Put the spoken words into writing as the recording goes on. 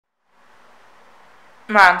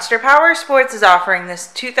Monster Powersports is offering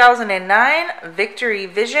this 2009 Victory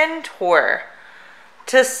Vision Tour.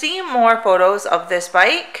 To see more photos of this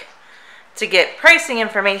bike, to get pricing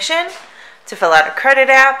information, to fill out a credit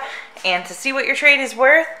app, and to see what your trade is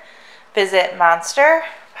worth, visit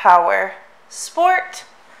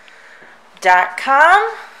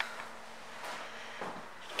monsterpowersport.com.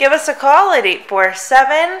 Give us a call at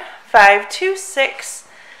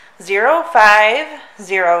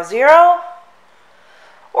 847-526-0500,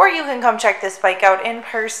 or you can come check this bike out in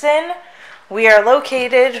person. We are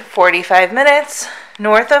located 45 minutes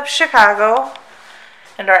north of Chicago,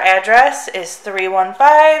 and our address is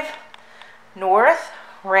 315 North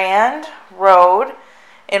Rand Road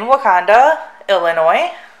in Wauconda,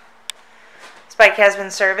 Illinois. This bike has been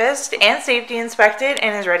serviced and safety inspected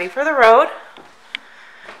and is ready for the road.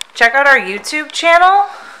 Check out our YouTube channel,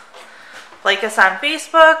 like us on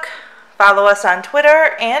Facebook, follow us on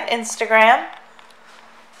Twitter and Instagram.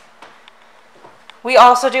 We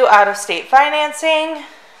also do out-of-state financing,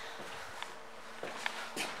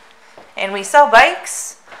 and we sell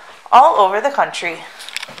bikes all over the country.